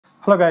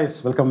Hello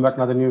guys, welcome back to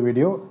another new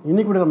video.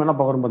 இன்னைக்கு video நம்ம என்ன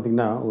பார்க்குறோம்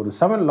பார்த்தீங்கன்னா ஒரு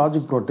 7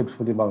 லாஜிக் ப்ரோ டிப்ஸ்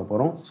பற்றி பார்க்க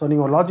போகிறோம். ஸோ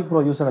நீங்கள் ஒரு லாஜிக் ப்ரோ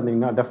யூஸர்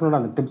இருந்தீங்கன்னா டெஃபினட்டாக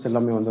அந்த டிப்ஸ்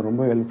எல்லாமே வந்து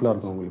ரொம்ப ஹெல்ப்ஃபுல்லாக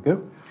இருக்கும் உங்களுக்கு.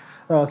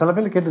 சில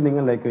பேர்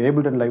கேட்டிருந்தீங்க லைக்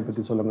ஏபிள்டன் லைவ்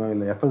பற்றி சொல்லுங்கள்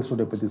இல்லை எஃப்எல்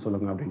ஸ்டுடியோ பற்றி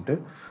சொல்லுங்கள் அப்படின்ட்டு.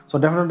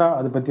 ஸோ டெஃபினட்டாக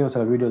அதை பற்றியும்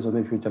சில வீடியோஸ்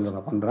வந்து ஃபியூச்சரில்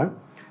நான் பண்ணுறேன்.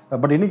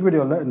 பட் இன்னைக்கு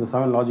வீடியோவில் இந்த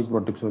 7 லாஜிக்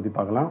ப்ரோ டிப்ஸ் பற்றி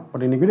பார்க்கலாம்.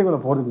 பட் இன்னைக்கு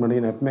வீடியோவில் போகிறதுக்கு முன்னாடி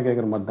நான் எப்பவுமே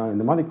கேட்குற மாதிரி தான்,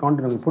 இந்த மாதிரி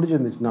கான்டென்ட் உங்களுக்கு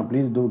பிடிச்சிருந்துச்சுன்னா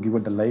please do give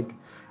it a like.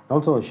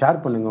 Also share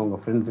பண்ணுங்கள் உங்கள்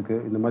ஃப்ரெண்ட்ஸுக்கு.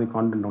 இந்த மாதிரி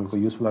கான்டென்ட்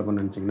உங்களுக்கு யூஸ்ஃபுல்லாக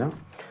இருக்கும்னு நினச்சிங்கன்னா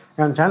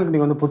என் சேனலுக்கு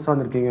நீங்கள் வந்து புதுசாக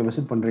வந்திருக்கீங்க,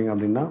 விசிட் பண்ணுறீங்க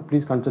அப்படின்னா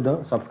please consider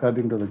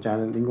subscribing to the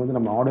channel. இங்கே வந்து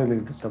நம்ம ஆடியோ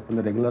ரிலேட்டட் ஸ்டஃப்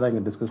வந்து ரெகுலராக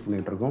இங்கே டிஸ்கஸ்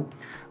பண்ணிகிட்டு இருக்கோம்.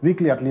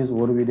 வீக்லி அட்லீஸ்ட்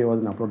ஒரு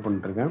வீடியோவாவது நான் அப்லோட்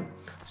பண்ணிட்டுருக்கேன்.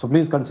 So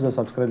please consider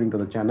subscribing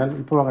to the channel.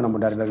 இப்போ வாங்க நம்ம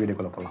டேரெக்டாக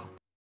வீடியோக்குள்ள போகலாம்.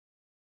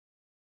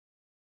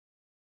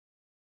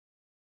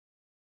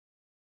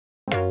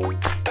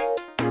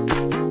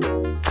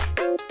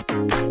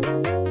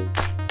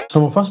 ஸோ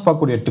நம்ம ஃபர்ஸ்ட்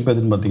பார்க்கக்கூடிய டிப்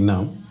எதுன்னு பார்த்தீங்கன்னா,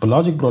 இப்போ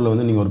லாஜிக் ப்ரோவில்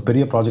வந்து நீங்கள் ஒரு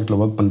பெரிய ப்ராஜெக்ட்டில்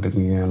ஒர்க்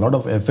பண்ணிருக்கீங்க, lot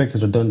of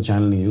effects return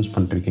channel நீங்கள் யூஸ்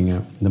பண்ணிருக்கீங்க.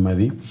 இந்த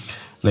மாதிரி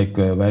like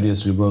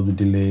various reverb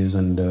delays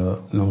and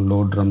low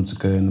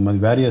ட்ரம்ஸுக்கு இந்த மாதிரி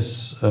வேரியஸ்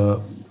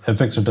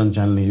எஃபெக்ட்ஸ் ரிட்டர்ன்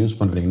சேனல் நீங்கள் யூஸ்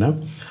பண்ணுறீங்கன்னா,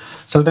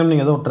 சில டைம்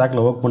நீங்கள் ஏதோ ஒரு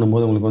ட்ராக்கில் ஒர்க்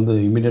பண்ணும்போது உங்களுக்கு வந்து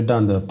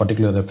இமீடியட்டாக அந்த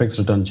பர்டிகுலர் எஃபெக்ட்ஸ்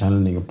ரிட்டர்ன்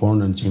சேனல் நீங்கள்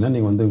போகணும்னு நினச்சிங்கன்னா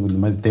நீங்கள் வந்து இந்த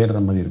மாதிரி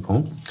தேடுற மாதிரி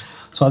இருக்கும்.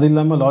 ஸோ அது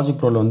இல்லாமல் லாஜிக்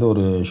ப்ரோவில் வந்து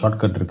ஒரு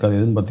ஷார்ட்கட் இருக்குது. அது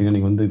எதுன்னு பார்த்தீங்கன்னா,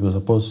 நீங்கள் வந்து இப்போ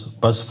சப்போஸ்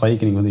பஸ்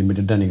 5க்கு நீங்கள் வந்து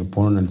இமீடியட்டாக நீங்கள்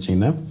போகணும்னு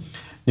நினச்சிங்கன்னா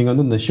நீங்கள்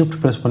வந்து இந்த ஷிஃப்ட்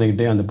ப்ரெஸ்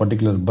பண்ணிக்கிட்டே அந்த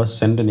பர்டிகுலர் பஸ்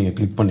சென்டை நீங்கள்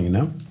கிளிக்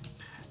பண்ணிங்கன்னா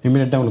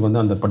இமீடியட்டாக உங்களுக்கு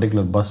வந்து அந்த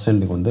பர்டிகுலர் பஸ்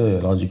சென்டுக்கு வந்து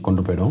லாஜிக்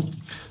கொண்டு போயிடும்.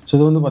 ஸோ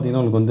இது வந்து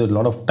பார்த்திங்கன்னா உங்களுக்கு வந்து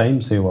லாட் ஆஃப் டைம்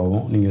சேவ்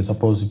ஆகும். நீங்கள்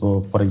சப்போஸ்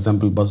இப்போது ஃபார்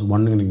எக்ஸாம்பிள் பஸ்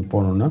 1க்கு நீங்கள்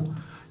போகணுன்னா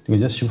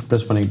நீங்கள் ஜஸ்ட் ஷிஃப்ட்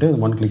ப்ரெஸ் பண்ணிக்கிட்டு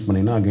 1 கிளிக்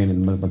பண்ணிங்கன்னா அகைன்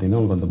இந்த மாதிரி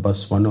பார்த்திங்கன்னா உங்களுக்கு அந்த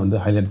பஸ் 1 வந்து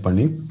ஹைலைட்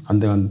பண்ணி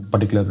அந்த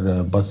பர்டிகுலர்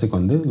பஸ்ஸுக்கு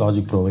வந்து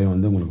லாஜிக் ப்ரோவே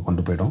வந்து உங்களுக்கு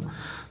கொண்டு போயிடும்.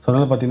 ஸோ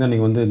அதனால் பார்த்திங்கன்னா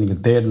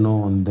நீங்கள்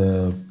தேடணும் அந்த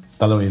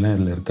தலைவலியெல்லாம்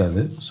இதில்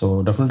இருக்காது. ஸோ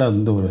டெஃபினட்டாக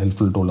வந்து ஒரு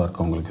ஹெல்ப்ஃபுல் டூலாக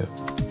இருக்கும் உங்களுக்கு.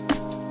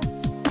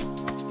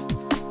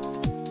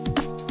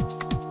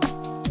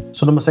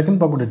 ஸோ நம்ம செகண்ட்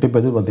பார்க்கக்கூடிய டிப்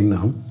எது பார்த்திங்கன்னா,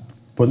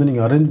 இப்போ வந்து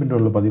நீங்கள் அரேஞ்ச்மெண்ட்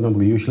ரோலில் பார்த்திங்கன்னா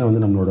உங்களுக்கு யூஸ்வலாக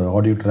வந்து நம்மளோட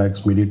ஆடியோ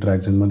ட்ராக்ஸ், மிடி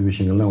ட்ராக்ஸ் இந்த மாதிரி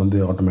விஷயங்கள்லாம் வந்து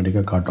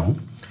ஆட்டோமேட்டிக்காக காட்டும்.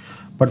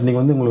 பட்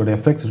நீங்கள் வந்து உங்களோட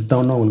எஃபெக்ட்ஸ்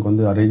ரிட்டர்னும் உங்களுக்கு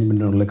வந்து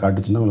அரேஞ்ச்மெண்ட் ரோலில்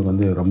காட்டுச்சுன்னா உங்களுக்கு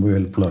வந்து ரொம்ப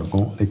ஹெல்ப்ஃபுல்லாக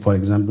இருக்கும். லைக் ஃபார்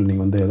எக்ஸாம்பிள்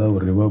நீங்கள் வந்து ஏதாவது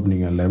ஒரு ரிவர்ப்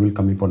நீங்கள் லெவல்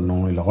கம்மி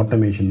பண்ணணும், இல்லை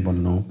ஆட்டோமேஷன்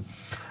பண்ணணும்,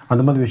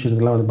 அந்த மாதிரி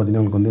விஷயத்துக்குலாம் வந்து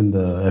பார்த்திங்கன்னா உங்களுக்கு வந்து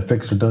இந்த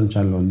எஃபெக்ட்ஸ் ரிட்டர்ன்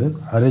சேனல் வந்து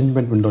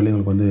அரேஞ்ச்மெண்ட் விண்டோலேயே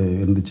உங்களுக்கு வந்து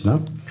இருந்துச்சுன்னா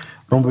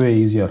ரொம்பவே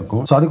ஈஸியாக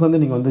இருக்கும். ஸோ அதுக்கு வந்து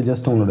நீங்கள் வந்து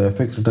ஜஸ்ட் உங்களோட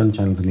எஃபெக்ட்ஸ் ரிட்டர்ன்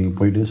சேனல்ஸ் நீங்கள்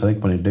போய்ட்டு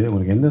செலக்ட் பண்ணிவிட்டு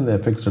உங்களுக்கு எந்தெந்த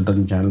எஃபெக்ட்ஸ்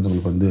ரிட்டர்ன் சேனல்ஸ்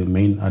உங்களுக்கு வந்து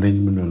மெயின்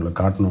அரேஞ்ச்மெண்ட் விண்டோவில்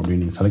காட்டணும்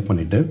அப்படின்னு நீங்கள் செலக்ட்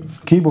பண்ணிவிட்டு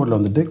கீபோர்டில்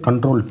வந்துட்டு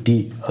Ctrl+T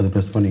அது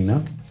ப்ரெஸ் பண்ணிங்கன்னா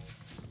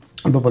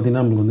இப்போ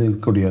பார்த்திங்கன்னா உங்களுக்கு வந்து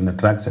இருக்கக்கூடிய அந்த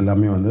ட்ராக்ஸ்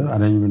எல்லாமே வந்து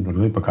அரேஞ்ச்மெண்ட்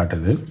விண்டோவில் இப்போ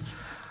காட்டுது.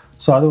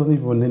 ஸோ அது வந்து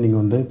இப்போ வந்து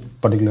நீங்கள் வந்து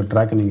பர்டிகுலர்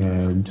ட்ராக்கை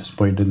நீங்கள் ஜஸ்ட்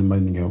போய்ட்டு இந்த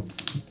மாதிரி நீங்கள்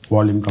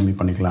வால்யூம் கம்மி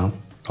பண்ணிக்கலாம்,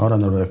 ஆர்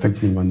அதோட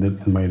எஃபெக்ட்ஸ் நீங்கள் வந்து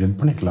இந்த மாதிரி எடிட்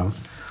பண்ணிக்கலாம்.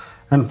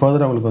 அண்ட்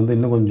ஃபர்தர் உங்களுக்கு வந்து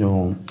இன்னும்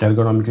கொஞ்சம்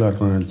எர்கனாமிக்கலாக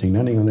இருக்கணும்னு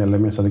நினச்சிங்கன்னா நீங்கள் வந்து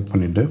எல்லாமே செலக்ட்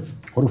பண்ணிவிட்டு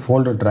ஒரு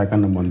ஃபோல்டர் ட்ராக்கை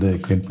நம்ம வந்து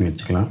க்ரியேட் பண்ணி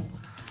வச்சுக்கலாம்.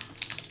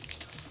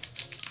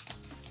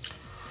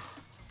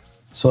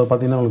 ஸோ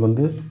பார்த்திங்கன்னா உங்களுக்கு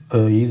வந்து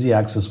ஈஸி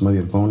ஆக்சஸ் மாதிரி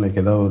இருக்கும். லைக்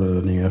ஏதாவது ஒரு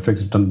நீங்கள்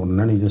எஃபெக்ட்ஸ் ரிட்டர்ன்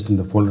பண்ணணுன்னா நீங்கள் ஜஸ்ட்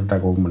இந்த ஃபோல்டர்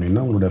ட்ராக் ஓப்பன்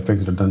பண்ணிங்கன்னா உங்களோட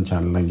எஃபெக்ட்ஸ் ரிட்டர்ன்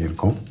சேனல்லாம் இங்கே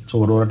இருக்கும். ஸோ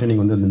ஒரு வாட்டி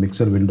நீங்கள் வந்து இந்த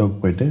மிக்சர் விண்டோக்கு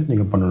போய்ட்டு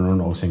நீங்கள்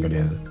பண்ணணும்னு அவசியம்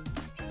கிடையாது.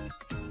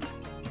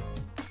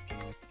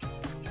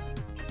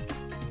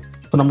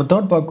 ஸோ நம்ம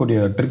தேர்ட் பார்க்கக்கூடிய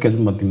ட்ரிக்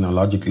எதுன்னு பார்த்திங்கன்னா,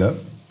 லாஜிக்கில்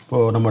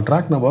இப்போது நம்ம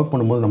ட்ராக் ஒர்க்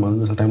பண்ணும்போது நம்ம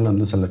வந்து சில டைமில்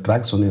வந்து சில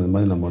ட்ராக்ஸ் வந்து இந்த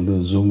மாதிரி நம்ம வந்து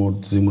ஜூம்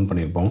இன்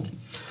பண்ணியிருப்போம்.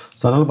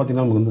 ஸோ அதனால்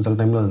பார்த்திங்கன்னா நமக்கு வந்து சில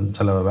டைமில்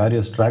சில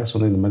வேரியஸ் ட்ராக்ஸ்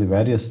வந்து இந்த மாதிரி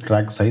வேரியஸ்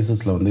ட்ராக்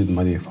சைஸஸில் வந்து இது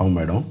மாதிரி ஃபார்ம்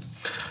ஆகிடும்.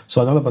 ஸோ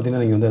அதனால்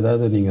பார்த்திங்கன்னா நீங்கள் வந்து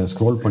ஏதாவது நீங்கள்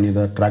ஸ்க்ரோல் பண்ணி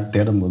ஏதாவது ட்ராக்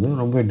தேடும்போது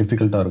ரொம்ப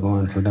டிஃபிகல்ட்டாக இருக்கும்.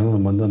 அண்ட் சில டைம்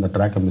நம்ம வந்து அந்த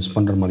ட்ராக்கை மிஸ்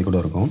பண்ணுற மாதிரி கூட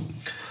இருக்கும்.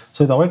 ஸோ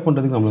இதை அவாய்ட்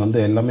பண்ணுறதுக்கு நம்ம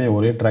வந்து எல்லாமே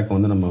ஒரே ட்ராக்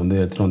வந்து நம்ம வந்து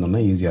எடுத்துகிட்டு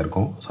வந்தோம்னா ஈஸியாக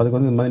இருக்கும். ஸோ அதுக்கு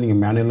வந்து இந்த மாதிரி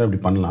நீங்கள் மேனுவலாக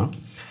இப்படி பண்ணலாம்.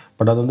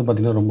 பட் அது வந்து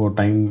பார்த்திங்கன்னா ரொம்ப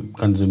டைம்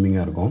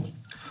கன்சூமிங்காக இருக்கும்.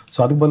 ஸோ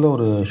அதுக்கு பதில்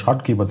ஒரு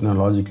ஷார்ட் கீ பார்த்திங்கன்னா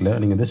லாஜிக்கில்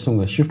நீங்கள் ஜஸ்ட்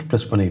உங்கள் ஷிஃப்ட்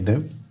ப்ரெஸ் பண்ணிவிட்டு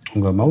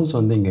உங்கள் மவுஸ்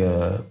வந்து இங்கே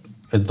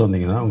எடுத்துகிட்டு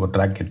வந்தீங்கன்னா உங்கள்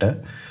ட்ராக் கிட்ட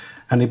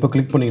அண்ட் இப்போ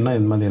கிளிக் பண்ணிங்கன்னா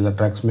இந்த மாதிரி எல்லா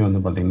ட்ராக்ஸுமே வந்து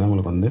பார்த்திங்கன்னா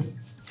உங்களுக்கு வந்து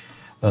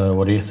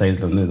ஒரே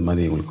சைஸில் வந்து இது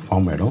மாதிரி உங்களுக்கு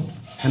ஃபார்ம் ஆகிடும்.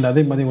 அண்ட்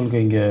அதே மாதிரி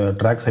உங்களுக்கு இங்கே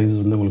ட்ராக் சைஸ்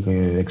வந்து உங்களுக்கு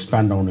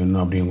எக்ஸ்பேண்ட் ஆகணும்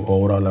என்ன அப்படி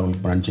ஓவராலாக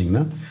உங்களுக்கு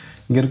நினச்சிங்கன்னா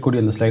இங்கே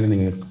இருக்கக்கூடிய அந்த ஸ்லைடை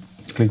நீங்கள்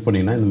கிளிக்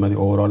பண்ணிங்கன்னா இந்த மாதிரி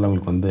ஓவராலாக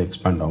உங்களுக்கு வந்து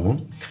எக்ஸ்பேண்ட் ஆகும்,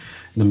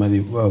 இந்த மாதிரி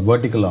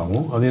வெர்டிக்கல்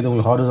ஆகும். அதே இது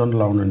உங்களுக்கு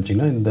ஹாரிசான்டல் ஆகணும்னு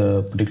நினச்சிங்கன்னா இந்த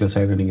பர்டிகுலர்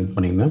சைடை நீங்கள் இது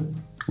பண்ணிங்கன்னா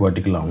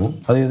வெர்டிக்கல் ஆகும்.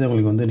 அதே இது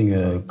உங்களுக்கு வந்து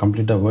நீங்கள்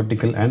கம்ப்ளீட்டாக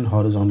வெர்டிக்கல் அண்ட்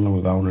ஹாரிசான்டல்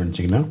உங்களுக்கு ஆகணும்னு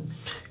நினச்சிங்கன்னா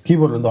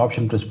கீபோர்டில் வந்து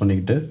ஆப்ஷன் ப்ரெஸ்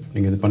பண்ணிக்கிட்டு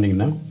நீங்கள் இது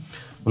பண்ணிங்கன்னா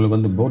உங்களுக்கு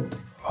வந்து போத்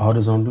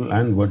ஹாரிசான்டல்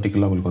அண்ட்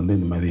வெர்டிக்கலாக உங்களுக்கு வந்து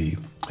இந்த மாதிரி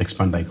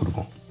எக்ஸ்பேண்ட் ஆகி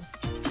கொடுக்கும்.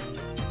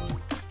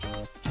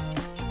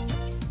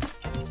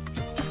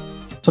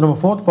 ஸோ நம்ம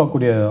ஃபோர்த்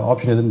பார்க்கக்கூடிய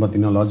ஆப்ஷன் எதுன்னு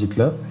பார்த்திங்கன்னா,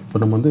 லாஜிக்கில் இப்போ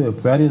நம்ம வந்து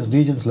வேரியஸ்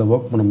ரீஜன்ஸில்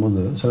ஒர்க்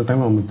பண்ணும்போது சில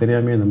டைம் நமக்கு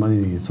தெரியாமல் இந்த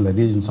மாதிரி சில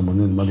ரீஜன்ஸ் நம்ம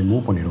வந்து இந்த மாதிரி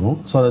மூவ் பண்ணிவிடுவோம்.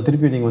 ஸோ அதை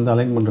திருப்பி நீங்கள் வந்து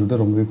அலைன்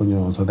பண்ணுறது ரொம்பவே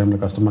கொஞ்சம் சில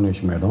டைமில் கஷ்டமான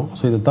விஷயம் ஆகிடும்.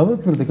 ஸோ இதை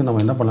தவிர்க்கிறதுக்கு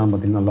நம்ம என்ன பண்ணலாம்னு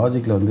பார்த்திங்கன்னா,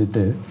 லாஜிக்கில்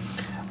வந்துட்டு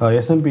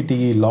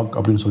SMPTE லாக்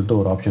அப்படின்னு சொல்லிட்டு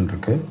ஒரு ஆப்ஷன்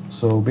இருக்குது.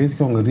 ஸோ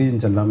பேசிக்காக உங்கள்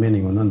ரீஜன்ஸ் எல்லாமே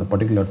நீங்கள் வந்து அந்த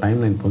பர்டிகுலர் டைம்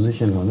லைன்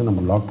பொசிஷனில் வந்து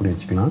நம்ம லாக் பண்ணி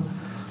வச்சுக்கலாம்.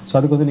 ஸோ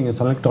அதுக்கு வந்து நீங்கள்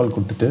செலக்ட் ஆல்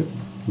கொடுத்துட்டு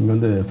இங்கே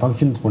வந்து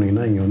ஃபங்க்ஷன்ஸ்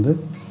போனீங்கன்னா இங்கே வந்து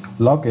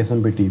லாக்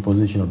SMPTE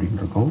பொசிஷன் அப்படின்னு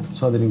இருக்கும்.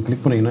 ஸோ அதை நீங்கள்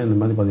கிளிக் பண்ணிங்கன்னா இந்த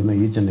மாதிரி பார்த்திங்கன்னா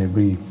ஈச் அண்ட்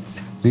எவ்ரி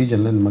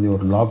ரீஜனில் இந்த மாதிரி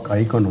ஒரு லாக்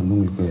ஐக்கான் வந்து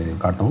உங்களுக்கு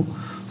காட்டும்.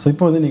 ஸோ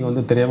இப்போ வந்து நீங்கள்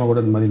வந்து தெரியாமல் கூட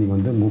இந்த மாதிரி நீங்கள்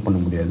வந்து மூவ் பண்ண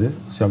முடியாது.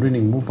 ஸோ அப்படியே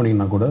நீங்கள் மூவ்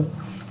பண்ணிங்கன்னா கூட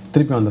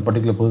திருப்பி அந்த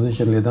பர்டிகுலர்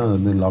பொசிஷன்லேயே தான் அது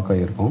வந்து லாக்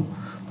ஆகிருக்கும்.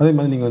 அதே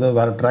மாதிரி நீங்கள் வந்து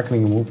வேறு ட்ராக்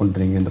நீங்கள் மூவ்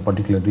பண்ணுறீங்க இந்த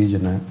பர்டிகுலர்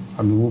ரீஜனை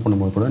அப்படி மூவ்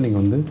பண்ணும்போது கூட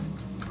நீங்கள் வந்து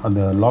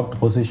அந்த லாக்ட்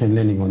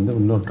பொசிஷன்லேயே நீங்கள் வந்து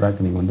இன்னொரு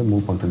ட்ராக் நீங்கள் வந்து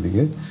மூவ்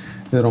பண்ணுறதுக்கு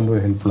இது ரொம்பவே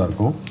ஹெல்ப்ஃபுல்லாக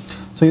இருக்கும்.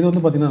 ஸோ இது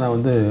வந்து பார்த்திங்கன்னா நான்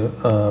வந்து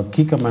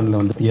கீ கமாண்டில்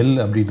வந்து எல்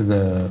அப்படின்ற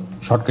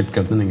ஷார்ட்கட்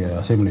வந்து நீங்கள்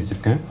அசைன் பண்ணி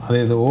வச்சுருக்கேன்.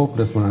 அதே இது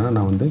ப்ரெஸ் பண்ணேன்னா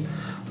நான் வந்து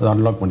அதை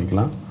அன்லாக்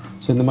பண்ணிக்கலாம்.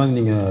 ஸோ இந்த மாதிரி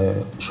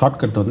நீங்கள்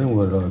ஷார்ட்கட் வந்து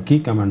உங்களோட கீ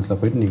கமாண்ட்ஸில்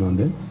போய்ட்டு நீங்கள்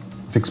வந்து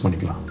ஃபிக்ஸ்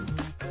பண்ணிக்கலாம்.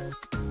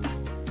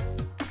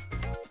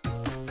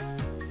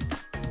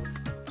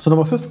 ஸோ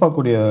நம்ம ஃபிஃப்த்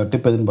பார்க்கக்கூடிய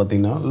டிப் எதுன்னு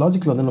பார்த்தீங்கன்னா,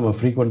 லாஜிக்கில் வந்து நம்ம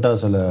ஃப்ரீக்வெண்ட்டாக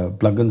சில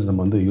ப்ளகன்ஸ்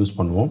நம்ம வந்து யூஸ்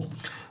பண்ணுவோம்.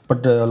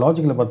 பட்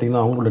லாஜிக்கில்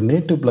பார்த்தீங்கன்னா அவங்களோட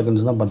நேட்டிவ்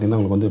ப்ளகன்ஸ் தான் பார்த்தீங்கன்னா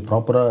உங்களுக்கு வந்து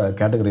ப்ராப்பராக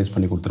கேட்டகரைஸ்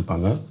பண்ணி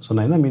கொடுத்துருப்பாங்க. ஸோ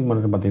நான் என்ன மீன்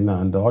பண்ணுறேன்னு பார்த்தீங்கன்னா,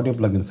 இந்த ஆடியோ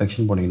ப்ளகன்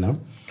செக்ஷன் போனீங்கன்னா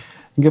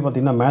இங்கே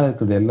பார்த்தீங்கன்னா மேலே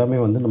இருக்கிறது எல்லாமே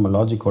வந்து நம்ம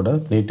லாஜிக்கோட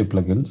நேட்டிவ்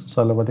ப்ளகன்ஸ். ஸோ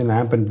அதில் பார்த்தீங்கன்னா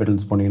ஆம்ப் அண்ட்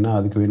பெடல்ஸ் போனீங்கன்னா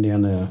அதுக்கு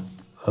வேண்டியான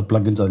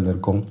ப்ளகன்ஸ் அதில்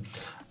இருக்கும்.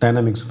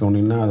 டைனாமிக்ஸ்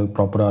போனீங்கன்னா அதுக்கு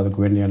ப்ராப்பராக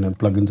அதுக்கு வேண்டியான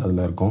ப்ளகன்ஸ்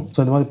அதில் இருக்கும். ஸோ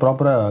இந்த மாதிரி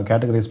ப்ராப்பராக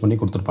கேட்டகரைஸ் பண்ணி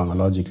கொடுத்துருப்பாங்க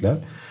லாஜிக்கில்.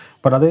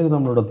 பட் அதே இது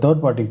நம்மளோட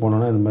தேர்ட் பார்ட்டிக்கு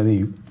போனோன்னா இந்த மாதிரி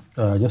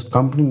ஜஸ்ட்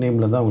கம்பெனி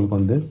நேமில் தான் உங்களுக்கு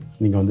வந்து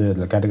நீங்கள் வந்து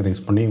அதில்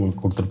கேட்டகரைஸ் பண்ணி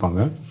உங்களுக்கு கொடுத்துருப்பாங்க.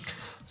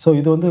 ஸோ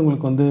இது வந்து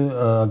உங்களுக்கு வந்து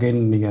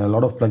அகெயின் நீங்கள்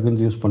லாட் ஆஃப்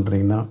ப்ளகன்ஸ் யூஸ்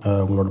பண்ணுறீங்கன்னா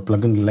உங்களோட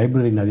ப்ளகன்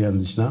லைப்ரரி நிறையா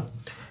இருந்துச்சுன்னா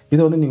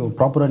இதை வந்து நீங்கள்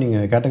ப்ராப்பராக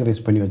நீங்கள்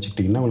கேட்டகரைஸ் பண்ணி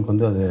வச்சுக்கிட்டிங்கன்னா உங்களுக்கு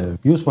வந்து அதை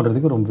யூஸ்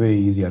பண்ணுறதுக்கு ரொம்பவே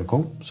ஈஸியாக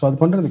இருக்கும். ஸோ அது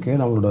பண்ணுறதுக்கு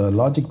நம்மளோட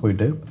லாஜிக்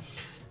போய்ட்டு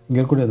இங்கே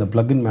இருக்கக்கூடிய அந்த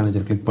ப்ளகின்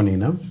மேனேஜர் கிளிக்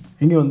பண்ணிங்கன்னா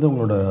இங்கே வந்து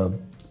உங்களோட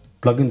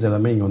ப்ளகின்ஸ்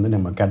எல்லாமே இங்கே வந்து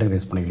நம்ம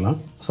கேட்டகரைஸ் பண்ணிக்கலாம்.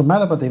 ஸோ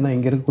மேலே பார்த்தீங்கன்னா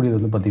இங்கே இருக்கக்கூடியது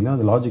வந்து பார்த்திங்கன்னா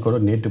அது லாஜிக்கோட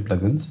நேட்டிவ்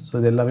ப்ளகின்ஸ். ஸோ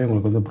இது எல்லாமே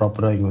உங்களுக்கு வந்து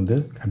ப்ராப்பராக இங்கே வந்து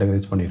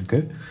கேட்டகரைஸ் பண்ணியிருக்கு.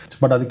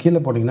 பட் அது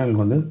கீழே போனீங்கன்னா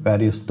உங்களுக்கு வந்து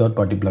வேரியஸ் தேர்ட்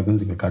பார்ட்டி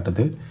ப்ளகின்ஸ் இங்கே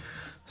காட்டுது.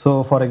 ஸோ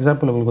ஃபார்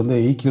எக்ஸாம்பிள் உங்களுக்கு வந்து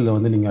EQவில்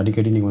வந்து நீங்கள்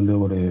அடிக்கடி நீங்கள் வந்து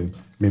ஒரு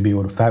மேபி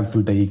ஒரு ஃபேப்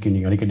ஃபில்டர் EQ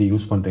நீங்கள் அடிக்கடி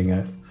யூஸ் பண்ணுறீங்க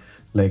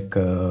லைக்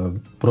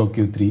Pro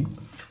Q3.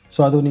 ஸோ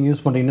அது நீங்கள்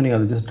யூஸ் பண்ணுறீங்கன்னா நீங்கள்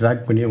அதை ஜஸ்ட்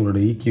ட்ராக் பண்ணி உங்களோட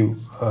EQ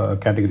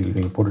கேட்டகரியில்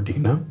நீங்கள்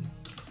போட்டுட்டிங்கன்னா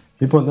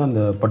இப்போ வந்து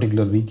அந்த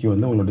பர்டிகுலர் EQ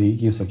வந்து உங்களோட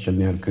EQ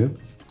செக்ஷன்லேயே இருக்குது.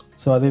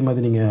 ஸோ அதே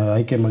மாதிரி நீங்கள்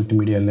IK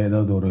மல்டிமீடியாவில்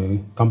ஏதாவது ஒரு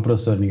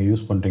கம்ப்ரஸர் நீங்கள்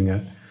யூஸ் பண்ணுறீங்க.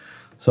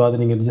 ஸோ அதை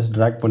நீங்கள் ஜஸ்ட்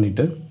ட்ராக்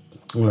பண்ணிவிட்டு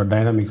உங்களோட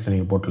டைனாமிக்ஸில்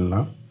நீங்கள்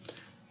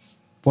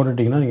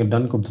போட்டுட்டிங்கன்னா நீங்கள்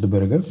டன் கொடுத்துட்டு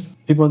பிறகு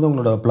இப்போ வந்து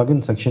உங்களோட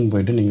ப்ளகின் செக்ஷன்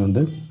போய்ட்டு நீங்கள்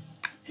வந்து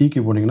EQ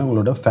போட்டிங்கன்னா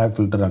உங்களோட ஃபேப்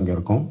ஃபில்டர் அங்கே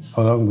இருக்கும்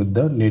along with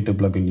the native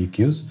plugin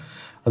EQs.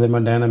 அதே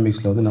மாதிரி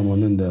டைனாமிக்ஸில் வந்து நம்ம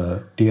வந்து இந்த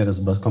TRS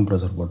பஸ்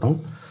கம்ப்ரஸர் போட்டோம்.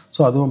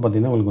 ஸோ அதுவும்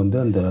பார்த்திங்கன்னா உங்களுக்கு வந்து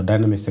அந்த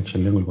டைனாமிக்ஸ்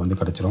செக்ஷன்லேயே உங்களுக்கு வந்து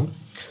கிடச்சிரும்.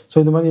 ஸோ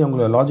இந்த மாதிரி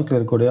உங்களோட லாஜிக்கில்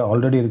இருக்கக்கூடிய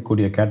ஆல்ரெடி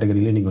இருக்கக்கூடிய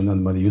கேட்டகரியிலே நீங்கள் வந்து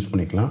அந்த மாதிரி யூஸ்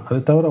பண்ணிக்கலாம். அது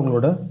தவிர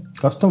உங்களோட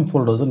கஸ்டம்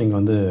ஃபோல்டர்ஸும் நீங்கள்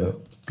வந்து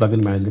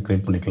ப்ளகின் மேனேஜர்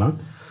க்ரியேட் பண்ணிக்கலாம்.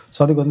 ஸோ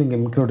அதுக்கு வந்து இங்கே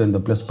மிக்ரோட இந்த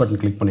ப்ளஸ் பட்டன்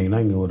கிளிக்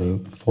பண்ணிங்கன்னா இங்கே ஒரு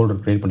ஃபோல்டர்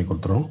க்ரியேட் பண்ணி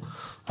கொடுத்துரும்.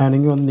 அண்ட்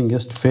இங்கே வந்து நீங்கள்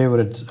ஜஸ்ட்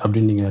ஃபேவரட்ஸ்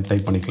அப்படின்னு நீங்கள்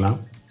டைப் பண்ணிக்கலாம்.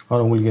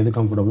 அவர் உங்களுக்கு எது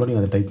கம்ஃபர்டபுளோ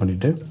நீங்கள் அதை டைப்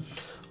பண்ணிவிட்டு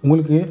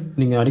உங்களுக்கு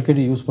நீங்கள்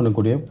அடிக்கடி யூஸ்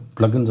பண்ணக்கூடிய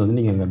ப்ளகின்ஸ் வந்து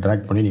நீங்கள் அங்கே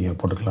ட்ராக் பண்ணி நீங்கள்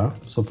போட்டுக்கலாம்.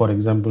 ஸோ ஃபார்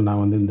எக்ஸாம்பிள்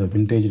நான் வந்து இந்த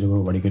விண்டேஜ்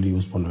அடிக்கடி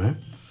யூஸ் பண்ணுவேன்.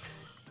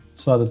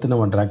 ஸோ அதை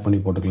நம்ம ட்ராக் பண்ணி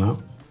போட்டுக்கலாம்.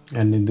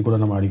 அண்ட் இது கூட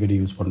நம்ம அடிக்கடி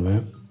யூஸ்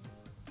பண்ணுவேன்.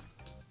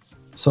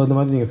 ஸோ இந்த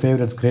மாதிரி நீங்கள்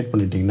ஃபேவரட்ஸ் க்ரியேட்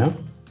பண்ணிட்டீங்கன்னா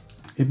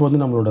இப்போ வந்து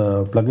நம்மளோட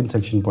ப்ளகின்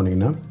செக்ஷன்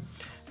போனீங்கன்னா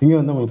இங்கே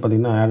வந்து உங்களுக்கு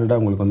பார்த்திங்கன்னா ஆடடாக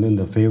உங்களுக்கு வந்து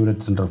இந்த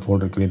ஃபேவரட்ஸ்ன்ற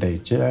ஃபோல்டர் க்ரியேட்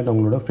ஆகிடுச்சு. அண்ட்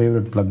உங்களோட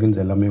ஃபேவரட் ப்ளகின்ஸ்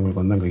எல்லாமே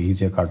உங்களுக்கு வந்து அங்கே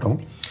ஈஸியாக காட்டும்.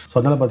 ஸோ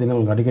அதனால் பார்த்திங்கன்னா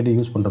உங்களுக்கு அடிக்கடி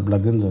யூஸ் பண்ணுற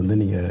ப்ளகின்ஸ் வந்து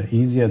நீங்கள்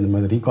ஈஸியாக இந்த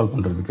மாதிரி ரீகால்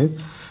பண்ணுறதுக்கு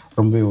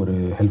ரொம்ப ஒரு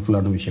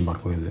ஹெல்ப்ஃபுல்லான விஷயமா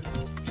இருக்கும் இது.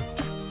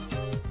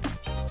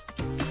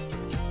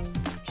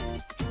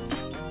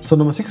 ஸோ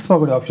நம்ம 6th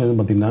பார்க்கக்கூடிய ஆப்ஷன் வந்து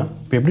பார்த்திங்கன்னா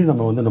இப்போ எப்படி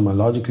நம்ம வந்து நம்ம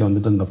லாஜிக்கில்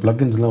வந்துட்டு அந்த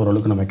ப்ளகின்ஸ்லாம்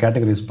ஓரளவுக்கு நம்ம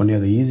கேட்டகரைஸ் பண்ணி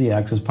அதை ஈஸியாக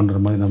ஆக்சஸ் பண்ணுற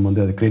மாதிரி நம்ம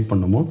வந்து அதை க்ரியேட்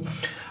பண்ணணுமோ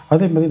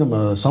அதே மாதிரி நம்ம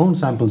சவுண்ட்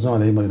சாம்பிள்ஸும்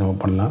அதே மாதிரி நம்ம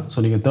பண்ணலாம். ஸோ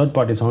நீங்கள் third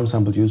party sound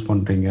samples use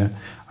பண்ணுறீங்க,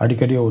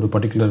 அடிக்கடி ஒரு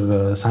பர்டிகுலர்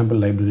சாம்பிள்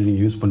லைப்ரரி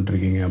நீங்கள் யூஸ்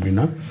பண்ணிருக்கீங்க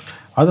அப்படின்னா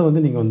அதை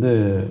வந்து நீங்கள் வந்து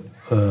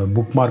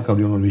புக் மார்க்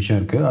அப்படின்னு ஒரு விஷயம்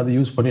இருக்குது. அதை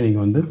யூஸ் பண்ணி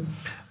நீங்கள் வந்து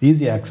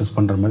ஈஸியாக ஆக்சஸ்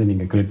பண்ணுற மாதிரி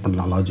நீங்கள் க்ரியேட்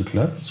பண்ணலாம்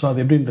லாஜிக்கில். ஸோ அது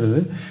எப்படின்றது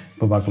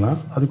இப்போ பார்க்கலாம்.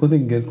 அதுக்கு வந்து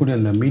இங்கே இருக்கக்கூடிய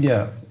அந்த மீடியா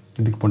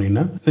இதுக்கு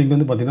போனீங்கன்னா இங்கே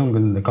வந்து பார்த்திங்கன்னா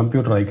உங்களுக்கு இந்த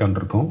கம்ப்யூட்டர் ஐக்கான்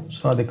இருக்கும்.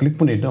 ஸோ அதை கிளிக்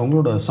பண்ணிவிட்டு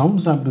அவங்களோட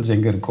சவுண்ட் சாம்பிள்ஸ்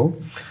எங்கே இருக்கோ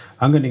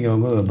அங்கே நீங்கள்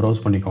வந்து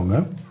ப்ரௌஸ் பண்ணிக்கோங்க.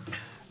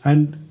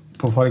 அண்ட்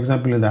இப்போ ஃபார்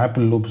எக்ஸாம்பிள் இந்த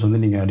ஆப்பிள் லூப்ஸ் வந்து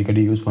நீங்கள்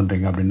அடிக்கடி யூஸ்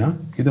பண்ணுறீங்க அப்படின்னா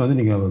இதை வந்து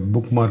நீங்கள்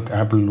புக் மார்க்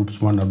ஆப்பிள் லூப்ஸ்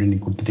 1 அப்படின்னு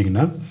நீங்கள்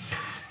கொடுத்துட்டிங்கன்னா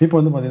இப்போ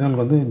வந்து பார்த்திங்கன்னா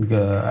உங்களுக்கு வந்து இதுக்கு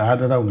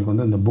ஆடடாக உங்களுக்கு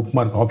வந்து இந்த புக்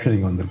மார்க் ஆப்ஷன்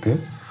இங்கே வந்திருக்கு.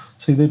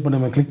 ஸோ இதை இப்போ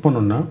நம்ம கிளிக்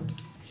பண்ணோன்னா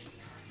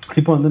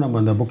இப்போ வந்து நம்ம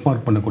அந்த புக்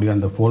மார்க் பண்ணக்கூடிய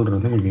அந்த ஃபோல்டர்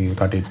வந்து உங்களுக்கு இங்கே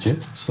காட்டிடுச்சு.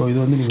 ஸோ இது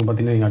வந்து நீங்கள்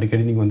பார்த்தீங்கன்னா நீங்கள்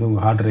அடிக்கடி நீங்கள் வந்து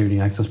உங்கள் ஹார்ட் டிரைவ்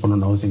நீங்கள் ஆக்சஸ்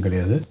பண்ணணும்னு அவசியம்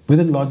கிடையாது.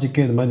 விதின்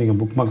லாஜிக்கே இது மாதிரி நீங்கள்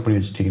புக் மார்க் பண்ணி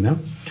வச்சுட்டிங்கன்னா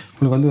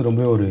உங்களுக்கு வந்து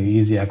ரொம்ப ஒரு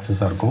ஈஸி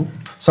ஆக்சஸாக இருக்கும்.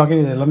 ஸோ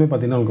அகைன் இது எல்லாமே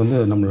பார்த்திங்கன்னா உங்களுக்கு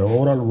வந்து நம்மளோட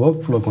ஓவரால்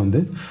ஒர்க் ஃப்ளோக்கு வந்து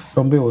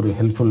ரொம்ப ஒரு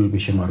ஹெல்ப்ஃபுல்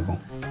விஷயமா இருக்கும்.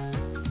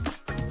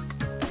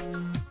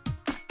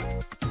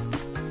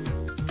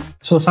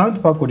 ஸோ 7th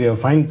பார்க்கக்கூடிய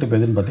ஃபைனல் டிப்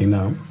எதுன்னு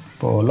பார்த்தீங்கன்னா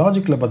இப்போது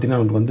லாஜிக்கில் பார்த்தீங்கன்னா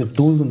நமக்கு வந்து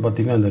டூல்ஸ்னு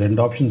பார்த்தீங்கன்னா அந்த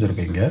 2 ஆப்ஷன்ஸ்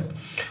இருக்குது இங்கே.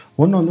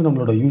 ஒன்று வந்து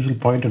நம்மளோட யூஷுவல்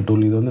பாயிண்டர்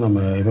டூல். இது வந்து நம்ம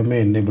எப்பவுமே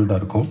எனேபிள்டாக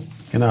இருக்கும்.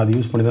 ஏன்னா அது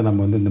யூஸ் பண்ணி தான்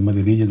நம்ம வந்து இந்த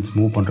மாதிரி ரீஜன்ஸ்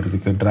மூவ்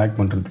பண்ணுறதுக்கு ட்ராக்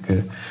பண்ணுறதுக்கு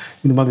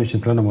இந்த மாதிரி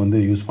விஷயத்தில் நம்ம வந்து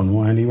யூஸ்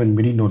பண்ணுவோம். அண்ட் ஈவன்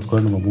மிடி நோட்ஸ் கூட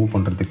நம்ம மூவ்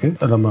பண்ணுறதுக்கு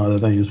நம்ம அதை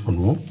தான் யூஸ்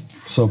பண்ணுவோம்.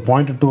 ஸோ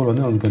பாயிண்டர் டூல்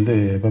வந்து நமக்கு வந்து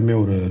எப்பவுமே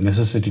ஒரு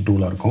நெசசிட்டி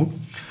டூலாக இருக்கும்.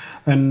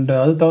 அண்ட்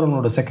அது தவிர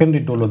நம்மளோட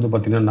செகண்டரி டூல் வந்து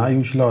பார்த்திங்கன்னா நான்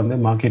யூஸ்வலாக வந்து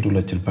மார்க்கெட்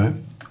டூல் வச்சுருப்பேன்.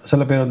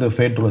 சில பேர் வந்து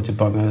ஃபேட் டூல்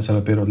வச்சுருப்பாங்க, சில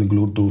பேர் வந்து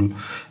க்ளூ டூல்,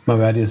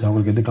 வேரியஸ்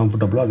அவங்களுக்கு எது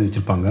கம்ஃபர்டபுளோ அது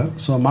வச்சுருப்பாங்க.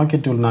 ஸோ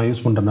மார்க்கெட் டூல் நான்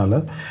யூஸ் பண்ணுறதுனால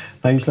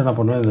நான் யூஸ்வலாக என்ன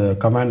பண்ணுவேன், இந்த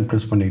கமாண்ட்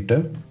ப்ரெஸ் பண்ணிவிட்டு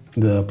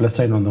இந்த ப்ளஸ்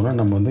சைன் வந்தோம்னா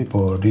நம்ம வந்து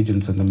இப்போது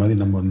ரீஜன்ஸ் இந்த மாதிரி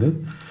நம்ம வந்து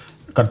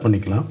கட்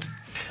பண்ணிக்கலாம்.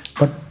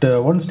 பட்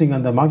ஒன்ஸ் நீங்கள்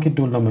அந்த மார்க்கெட்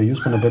டூல் நம்ம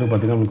யூஸ் பண்ண பிறகு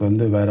பார்த்திங்கன்னா நம்மளுக்கு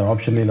வந்து வேறு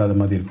ஆப்ஷனே இல்லாத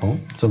மாதிரி இருக்கும்.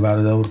 ஸோ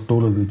வேறு ஏதாவது ஒரு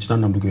டூல் இருந்துச்சுன்னா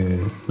நம்மளுக்கு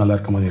நல்லா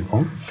இருக்க மாதிரி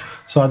இருக்கும்.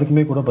 ஸோ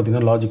அதுக்குமே கூட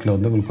பார்த்திங்கன்னா லாஜிக்கில்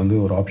வந்து உங்களுக்கு வந்து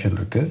ஒரு ஆப்ஷன்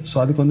இருக்குது. ஸோ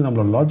அதுக்கு வந்து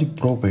நம்மளோட லாஜிக்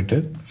ப்ரோ போய்ட்டு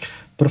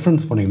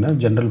ப்ரிஃபரன்ஸ் பண்ணிங்கன்னா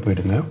ஜென்ரல்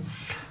போய்ட்டுங்க.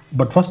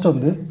 பட் ஃபஸ்ட்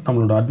வந்து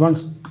நம்மளோட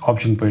அட்வான்ஸ்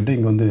ஆப்ஷன் போய்ட்டு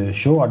இங்கே வந்து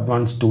ஷோ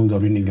அட்வான்ஸ் டூல்ஸ்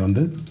அப்படின்னு நீங்கள்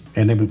வந்து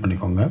எனேபிள்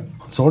பண்ணிக்கோங்க.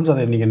 ஸோ ஒன்ஸ்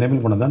அதை நீங்கள்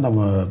எனேபிள் பண்ணால் தான்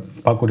நம்ம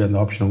பார்க்கக்கூடிய அந்த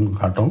ஆப்ஷன்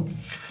உங்களுக்கு காட்டும்.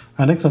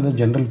 நெக்ஸ்ட் வந்து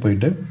ஜென்ரல்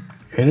போய்ட்டு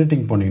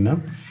எடிட்டிங் போனீங்கன்னா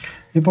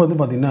இப்போ வந்து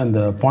பார்த்திங்கன்னா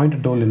இந்த பாயிண்ட்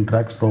டூல் இன்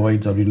ட்ராக்ஸ்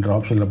ப்ரொவைட்ஸ் அப்படின்ற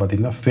ஆப்ஷனில்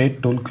பார்த்திங்கன்னா fat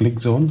tool click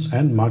Jones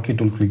and market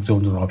tool click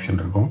Jones ஒரு ஆப்ஷன்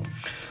இருக்கும்.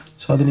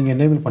 ஸோ அது நீங்கள்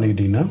எனேபிள்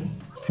பண்ணிக்கிட்டிங்கன்னா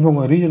இப்போ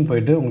உங்கள் ரீஜன்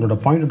போய்ட்டு உங்களோட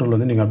பாயிண்ட் டூல்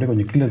வந்து நீங்கள் அப்படியே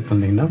கொஞ்சம் கீழே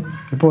பண்ணிங்கன்னா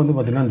இப்போ வந்து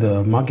பார்த்திங்கன்னா இந்த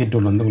மார்க்கெட்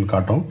டூல் வந்து உங்களுக்கு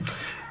காட்டும்.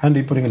 அண்ட்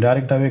இப்போ நீங்கள்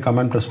டேரெக்டாகவே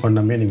கமாண்ட் ப்ரெஸ்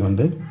பண்ணாமே நீங்கள்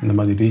வந்து இந்த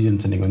மாதிரி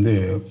ரீஜன்ஸை நீங்கள் வந்து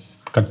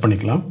கட்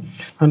பண்ணிக்கலாம்.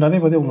 அண்ட் அதே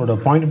மாதிரி உங்களோட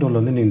பாயிண்ட் டூல்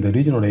வந்து நீங்கள் இந்த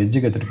ரீஜனோட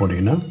எட்ஜுக்கு எடுத்துகிட்டு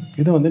போனீங்கன்னா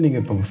இதை வந்து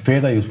நீங்கள் இப்போ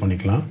ஃபேடாக யூஸ்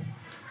பண்ணிக்கலாம்.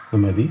 இந்த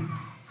மாதிரி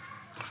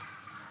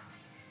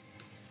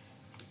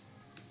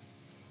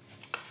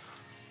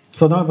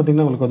ஸோ அதனால்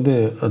பார்த்திங்கன்னா உங்களுக்கு வந்து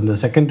அந்த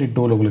செகண்டரி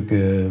டூல் உங்களுக்கு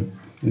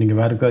நீங்கள்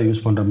வேறு எதாவது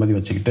யூஸ் பண்ணுற மாதிரி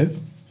வச்சுக்கிட்டு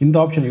இந்த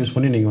ஆப்ஷன் யூஸ்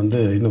பண்ணி நீங்கள் வந்து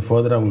இன்னும்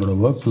ஃபர்தராக உங்களோட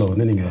ஒர்க் ஃப்ளோ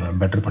வந்து நீங்கள்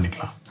பெட்டர்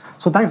பண்ணிக்கலாம்.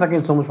 So thanks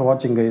again so much for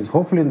வாட்சிங் கைஸ்.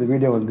 ஹோப்ஃபுல்லி இந்த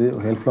வீடியோ வந்து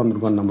ஹெல்ப்ஃபுல்லாக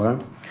இருந்திருக்கும்னு நம்புகிறேன்.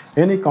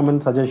 எனி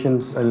கமெண்ட்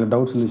சஜஷன்ஸ் இல்லை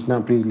டவுட்ஸ் இருந்துச்சுன்னா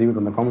ப்ளீஸ் லீவ்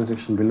இட் அந்த காமெண்ட்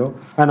செக்ஷன் பிலோ.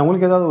 அண்ட்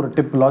உங்களுக்கு ஏதாவது ஒரு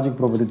டிப் லாஜிக்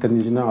ப்ரோ பற்றி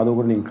தெரிஞ்சிச்சுன்னா அதை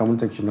கூட நீங்கள்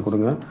கமெண்ட் செக்ஷனில்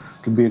கொடுங்க.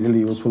 It will be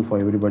really useful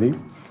for everybody.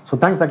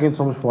 So thanks again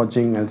so much for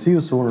வாட்சிங். I'll see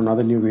you soon in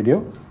another new video.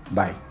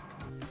 Bye.